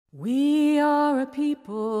We are a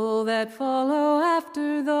people that follow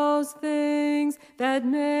after those things that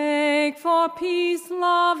make for peace,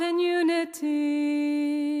 love, and unity.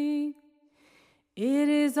 It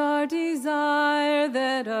is our desire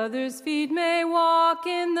that others' feet may walk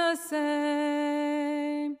in the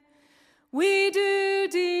same. We do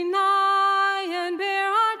deny and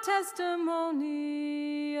bear our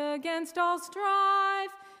testimony against all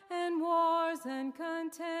strife and wars and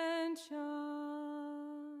contention.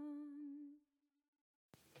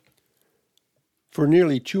 For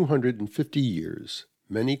nearly 250 years,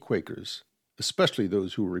 many Quakers, especially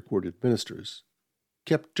those who were recorded ministers,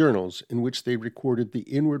 kept journals in which they recorded the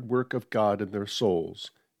inward work of God in their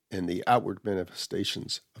souls and the outward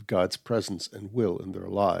manifestations of God's presence and will in their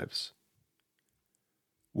lives.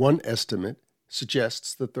 One estimate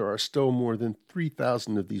suggests that there are still more than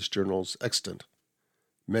 3,000 of these journals extant,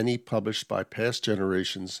 many published by past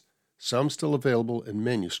generations, some still available in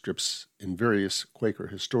manuscripts in various Quaker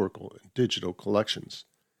historical and digital collections.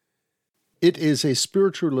 It is a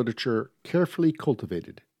spiritual literature carefully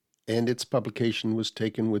cultivated, and its publication was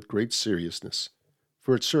taken with great seriousness,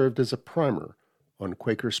 for it served as a primer on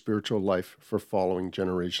Quaker spiritual life for following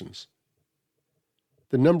generations.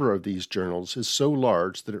 The number of these journals is so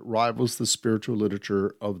large that it rivals the spiritual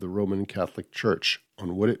literature of the Roman Catholic Church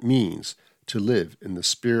on what it means to live in the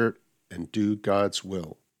Spirit and do God's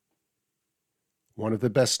will. One of the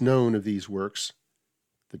best known of these works,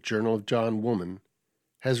 the Journal of John Woolman,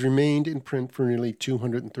 has remained in print for nearly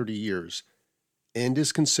 230 years and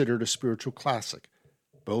is considered a spiritual classic,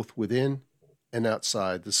 both within and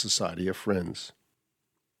outside the Society of Friends.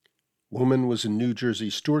 Woolman was a New Jersey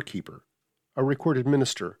storekeeper, a recorded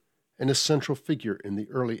minister, and a central figure in the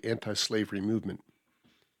early anti-slavery movement.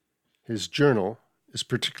 His journal is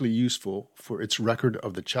particularly useful for its record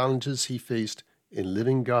of the challenges he faced in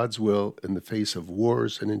living God's will in the face of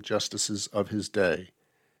wars and injustices of his day,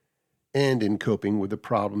 and in coping with the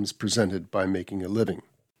problems presented by making a living.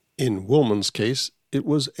 In Woolman's case, it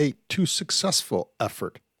was a too successful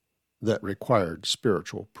effort that required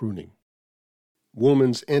spiritual pruning.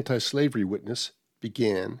 Woolman's anti-slavery witness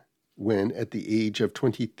began when, at the age of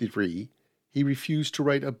 23, he refused to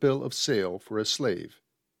write a bill of sale for a slave.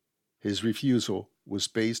 His refusal was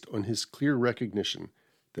based on his clear recognition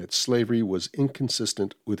that slavery was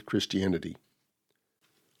inconsistent with Christianity.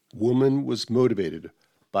 Woolman was motivated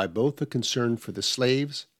by both a concern for the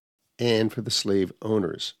slaves and for the slave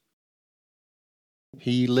owners.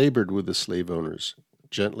 He labored with the slave owners,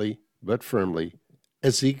 gently but firmly,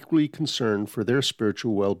 as equally concerned for their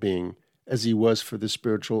spiritual well-being as he was for the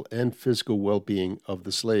spiritual and physical well-being of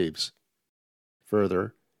the slaves.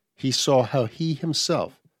 Further, he saw how he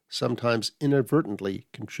himself sometimes inadvertently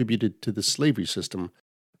contributed to the slavery system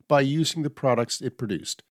by using the products it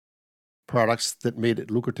produced, products that made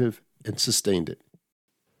it lucrative and sustained it.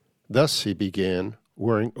 Thus he began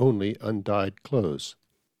wearing only undyed clothes,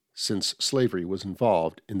 since slavery was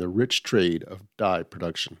involved in the rich trade of dye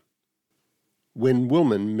production. When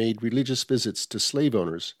Woolman made religious visits to slave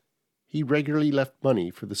owners, he regularly left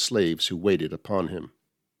money for the slaves who waited upon him.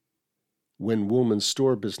 When Woolman's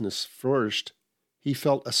store business flourished, he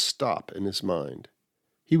felt a stop in his mind.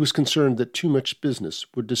 He was concerned that too much business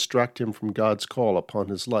would distract him from God's call upon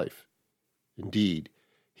his life. Indeed,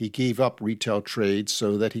 he gave up retail trade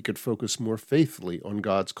so that he could focus more faithfully on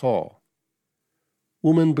God's call.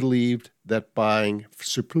 Woolman believed that buying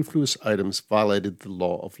superfluous items violated the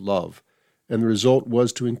law of love, and the result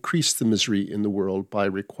was to increase the misery in the world by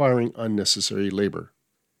requiring unnecessary labor.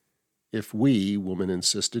 If we, Woolman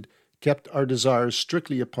insisted, kept our desires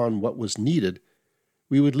strictly upon what was needed,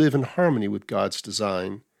 we would live in harmony with God's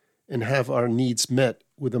design and have our needs met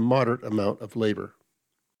with a moderate amount of labor.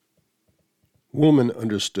 Woolman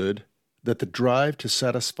understood that the drive to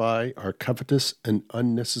satisfy our covetous and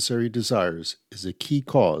unnecessary desires is a key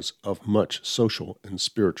cause of much social and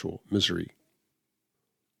spiritual misery.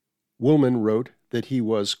 Woolman wrote that he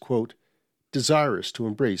was, quote, desirous to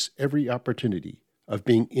embrace every opportunity of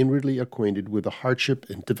being inwardly acquainted with the hardship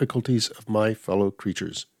and difficulties of my fellow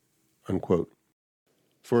creatures, unquote.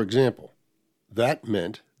 For example, that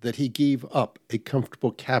meant that he gave up a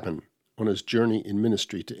comfortable cabin on his journey in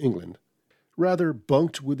ministry to England, rather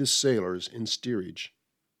bunked with his sailors in steerage.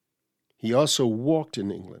 He also walked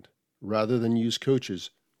in England, rather than use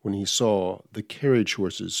coaches when he saw the carriage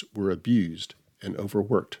horses were abused and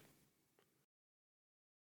overworked.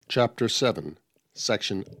 Chapter 7,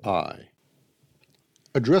 Section I.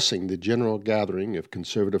 Addressing the general gathering of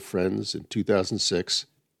conservative friends in 2006,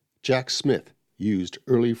 Jack Smith used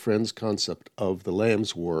early Friends' concept of the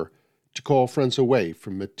Lamb's War to call friends away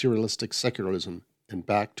from materialistic secularism and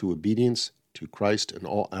back to obedience to Christ in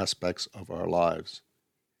all aspects of our lives.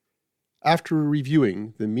 After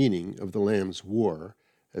reviewing the meaning of the Lamb's War,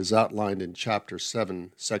 as outlined in Chapter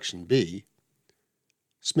 7, Section B,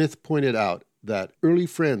 Smith pointed out that early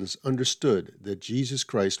friends understood that Jesus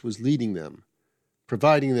Christ was leading them,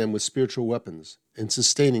 providing them with spiritual weapons, and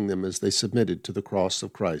sustaining them as they submitted to the cross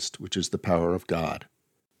of Christ, which is the power of God.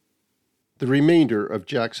 The remainder of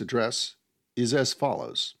Jack's address is as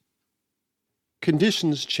follows.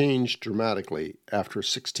 Conditions changed dramatically after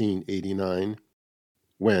 1689,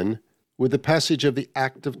 when, with the passage of the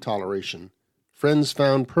Act of Toleration, friends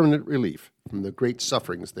found permanent relief from the great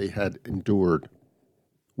sufferings they had endured.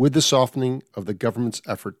 With the softening of the government's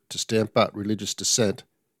effort to stamp out religious dissent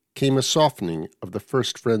came a softening of the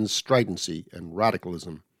first friends' stridency and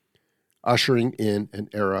radicalism, ushering in an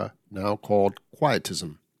era now called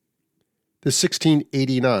Quietism. The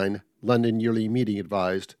 1689 London Yearly Meeting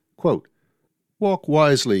advised, quote, "Walk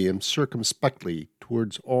wisely and circumspectly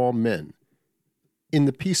towards all men, in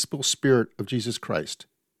the peaceable spirit of Jesus Christ,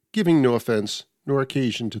 giving no offense nor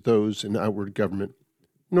occasion to those in outward government,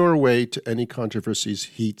 nor way to any controversies,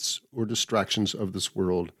 heats, or distractions of this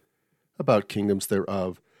world, about kingdoms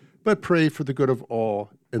thereof, but pray for the good of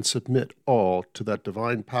all, and submit all to that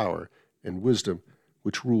divine power and wisdom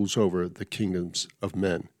which rules over the kingdoms of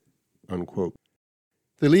men." Unquote.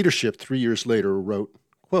 The leadership 3 years later wrote,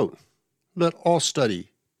 quote, "Let all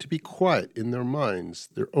study to be quiet in their minds,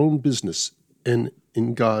 their own business, and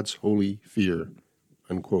in God's holy fear."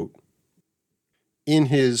 Unquote. In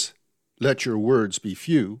his Let Your Words Be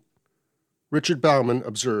Few, Richard Bauman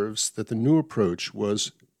observes that the new approach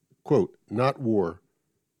was, quote, "not war,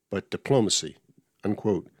 but diplomacy."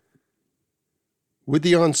 Unquote. With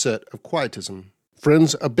the onset of Quietism,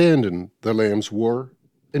 friends abandoned the Lamb's War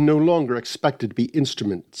and no longer expected to be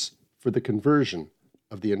instruments for the conversion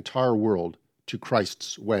of the entire world to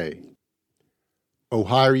Christ's way.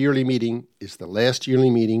 Ohio Yearly Meeting is the last yearly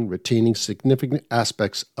meeting retaining significant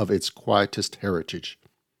aspects of its Quietist heritage.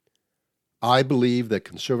 I believe that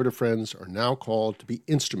conservative friends are now called to be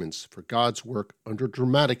instruments for God's work under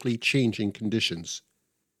dramatically changing conditions.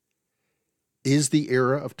 Is the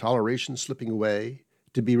era of toleration slipping away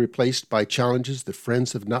to be replaced by challenges that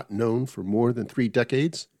friends have not known for more than 3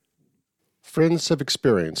 decades? Friends have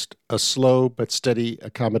experienced a slow but steady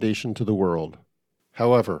accommodation to the world.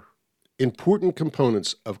 However, important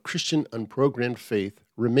components of Christian unprogrammed faith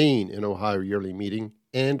remain in Ohio Yearly Meeting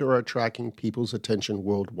and are attracting people's attention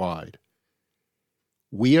worldwide.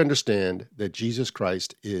 We understand that Jesus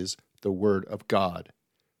Christ is the Word of God,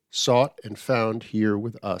 sought and found here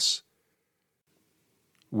with us.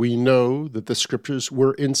 We know that the Scriptures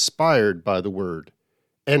were inspired by the Word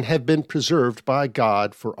and have been preserved by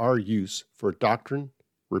God for our use for doctrine,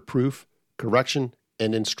 reproof, correction,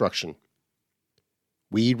 and instruction.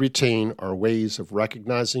 We retain our ways of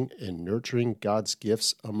recognizing and nurturing God's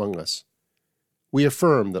gifts among us. We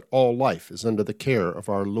affirm that all life is under the care of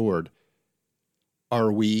our Lord.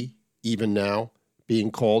 Are we, even now,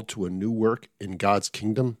 being called to a new work in God's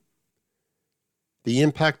kingdom? The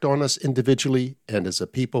impact on us individually and as a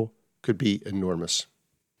people could be enormous.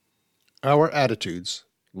 Our attitudes,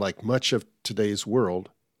 like much of today's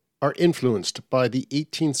world, are influenced by the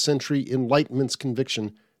 18th century Enlightenment's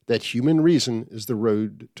conviction that human reason is the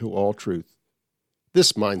road to all truth.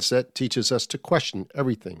 This mindset teaches us to question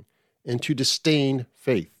everything and to disdain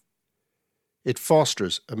faith. It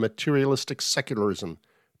fosters a materialistic secularism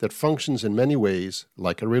that functions in many ways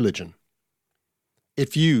like a religion.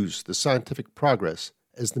 It views the scientific progress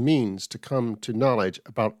as the means to come to knowledge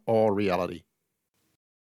about all reality.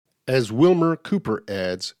 As Wilmer Cooper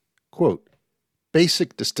adds, quote,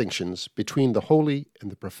 "Basic distinctions between the holy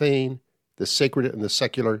and the profane, the sacred and the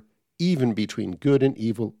secular, even between good and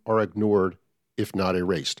evil, are ignored, if not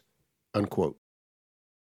erased." Unquote.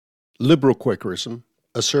 Liberal Quakerism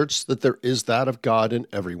asserts that there is that of God in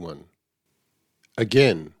everyone.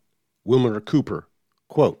 Again, Wilmer Cooper,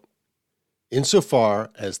 quote,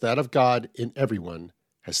 "Insofar as that of God in everyone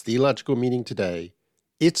has theological meaning today,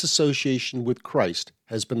 its association with Christ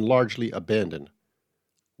has been largely abandoned,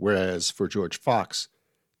 whereas for George Fox,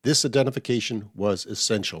 this identification was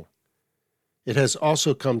essential. It has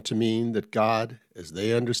also come to mean that God, as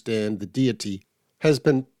they understand the deity, has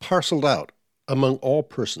been parceled out among all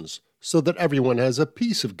persons so that everyone has a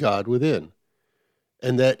piece of God within,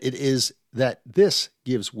 and that it is that this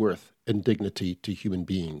gives worth and dignity to human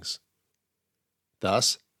beings.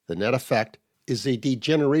 Thus, the net effect is a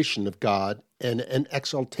degeneration of God and an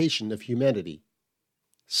exaltation of humanity.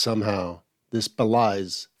 Somehow, this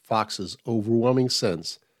belies Fox's overwhelming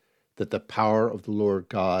sense that the power of the Lord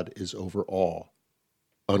God is over all."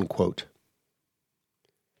 Unquote.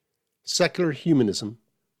 Secular humanism,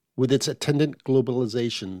 with its attendant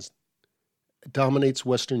globalizations, dominates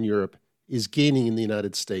Western Europe, is gaining in the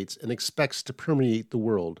United States, and expects to permeate the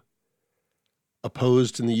world.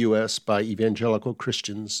 Opposed in the U.S. by evangelical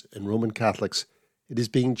Christians and Roman Catholics, it is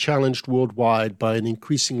being challenged worldwide by an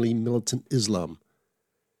increasingly militant Islam.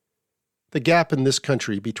 The gap in this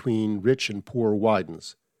country between rich and poor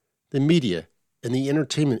widens. The media and the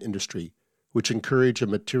entertainment industry, which encourage a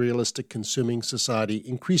materialistic consuming society,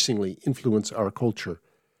 increasingly influence our culture,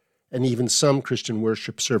 and even some Christian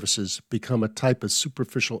worship services become a type of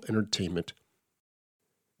superficial entertainment.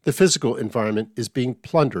 The physical environment is being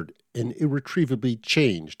plundered and irretrievably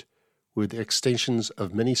changed, with extinctions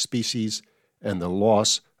of many species and the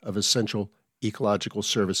loss of essential ecological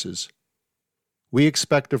services. We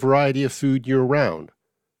expect a variety of food year-round,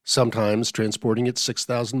 sometimes transporting it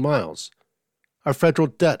 6,000 miles. Our federal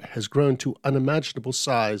debt has grown to unimaginable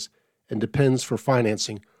size and depends for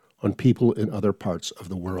financing on people in other parts of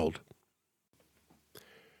the world.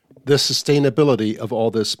 The sustainability of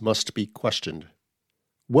all this must be questioned.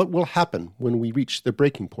 What will happen when we reach the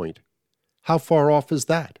breaking point? How far off is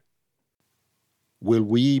that? Will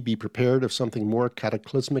we be prepared if something more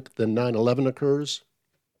cataclysmic than 9/11 occurs?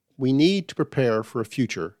 We need to prepare for a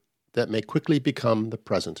future that may quickly become the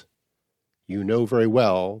present. You know very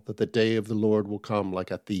well that the day of the Lord will come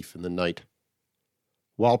like a thief in the night.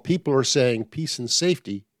 While people are saying peace and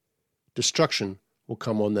safety, destruction will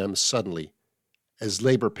come on them suddenly, as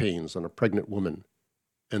labor pains on a pregnant woman,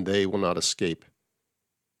 and they will not escape.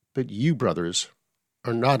 But you, brothers,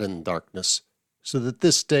 are not in darkness, so that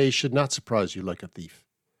this day should not surprise you like a thief.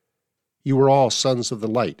 You are all sons of the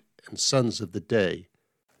light and sons of the day.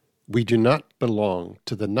 We do not belong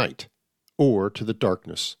to the night or to the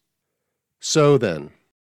darkness. So then,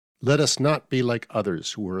 let us not be like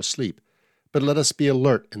others who are asleep, but let us be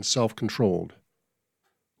alert and self-controlled.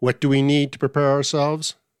 What do we need to prepare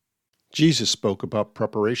ourselves? Jesus spoke about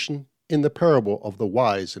preparation in the parable of the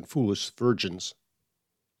wise and foolish virgins.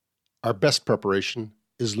 Our best preparation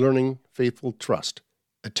is learning faithful trust,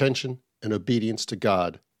 attention, and obedience to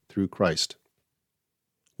God through Christ.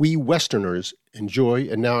 We Westerners enjoy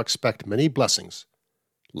and now expect many blessings: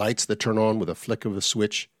 lights that turn on with a flick of a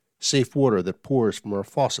switch, safe water that pours from our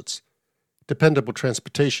faucets, dependable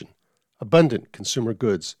transportation, abundant consumer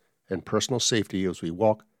goods, and personal safety as we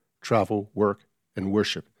walk, travel, work, and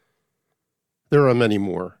worship. There are many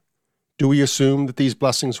more. Do we assume that these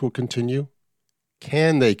blessings will continue?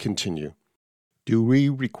 Can they continue? Do we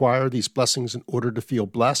require these blessings in order to feel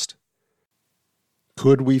blessed?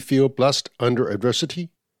 Could we feel blessed under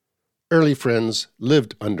adversity? Early friends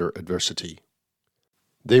lived adversity. adversity.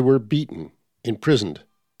 They were beaten, imprisoned,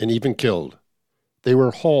 and even killed. They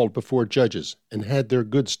were hauled before judges and had their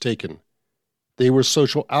goods taken. They were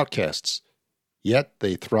social outcasts, yet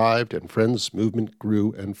they thrived and Friends' movement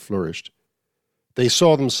grew and flourished. They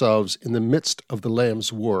saw themselves in the midst of the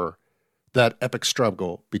Lamb's War, that epic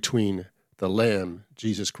struggle between the Lamb,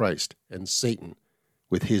 Jesus Christ, and Satan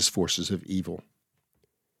with his forces of evil.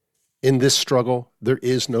 In this struggle, there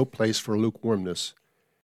is no place for lukewarmness.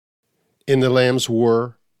 In the Lamb's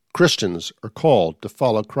War, Christians are called to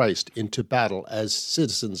follow Christ into battle as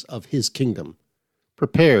citizens of his kingdom,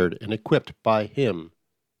 prepared and equipped by him.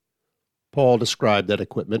 Paul described that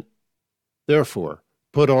equipment. Therefore,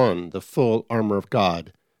 put on the full armor of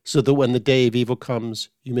God, so that when the day of evil comes,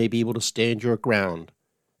 you may be able to stand your ground.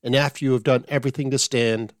 And after you have done everything to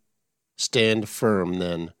stand, stand firm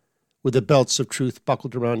then, with the belts of truth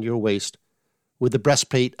buckled around your waist, with the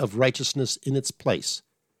breastplate of righteousness in its place,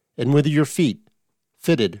 and with your feet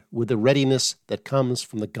fitted with the readiness that comes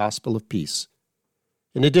from the gospel of peace.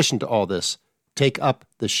 In addition to all this, take up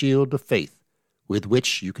the shield of faith, with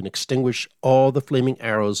which you can extinguish all the flaming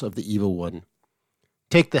arrows of the evil one.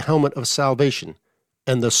 Take the helmet of salvation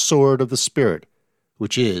and the sword of the Spirit,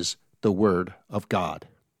 which is the Word of God.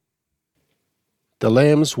 The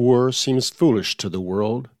Lamb's War seems foolish to the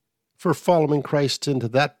world, for following Christ into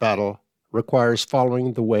that battle requires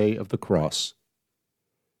following the way of the cross.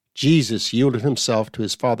 Jesus yielded himself to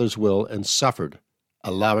his Father's will and suffered,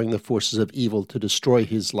 allowing the forces of evil to destroy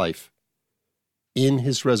his life. In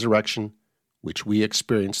his resurrection, which we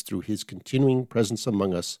experience through his continuing presence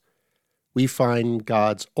among us, we find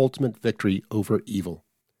God's ultimate victory over evil.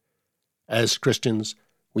 As Christians,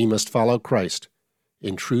 we must follow Christ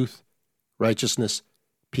in truth, righteousness,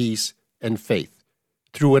 peace, and faith,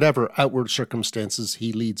 through whatever outward circumstances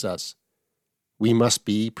he leads us. We must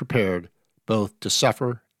be prepared both to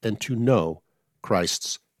suffer and to know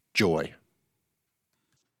Christ's joy.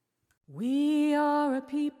 We are a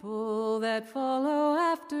people that follow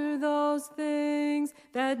after those things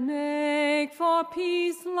that make for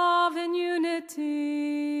peace, love, and unity.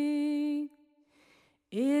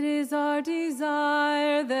 It is our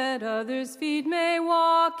desire that others' feet may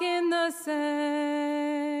walk in the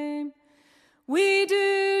same. We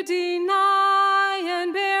do deny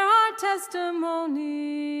and bear our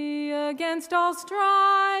testimony against all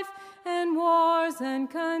strife and wars and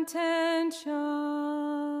contention.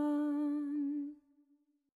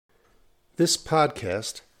 This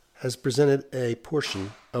podcast has presented a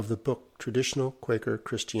portion of the book Traditional Quaker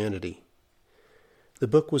Christianity. The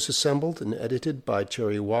book was assembled and edited by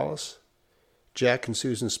Terry Wallace, Jack and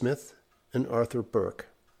Susan Smith, and Arthur Burke.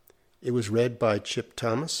 It was read by Chip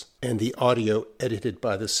Thomas, and the audio edited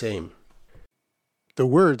by the same. The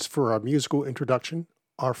words for our musical introduction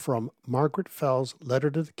are from Margaret Fell's Letter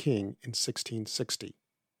to the King in 1660.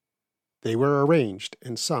 They were arranged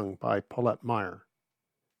and sung by Paulette Meyer.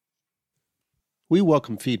 We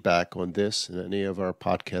welcome feedback on this and any of our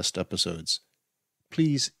podcast episodes.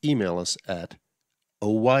 Please email us at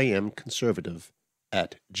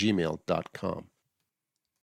oymconservative@gmail.com.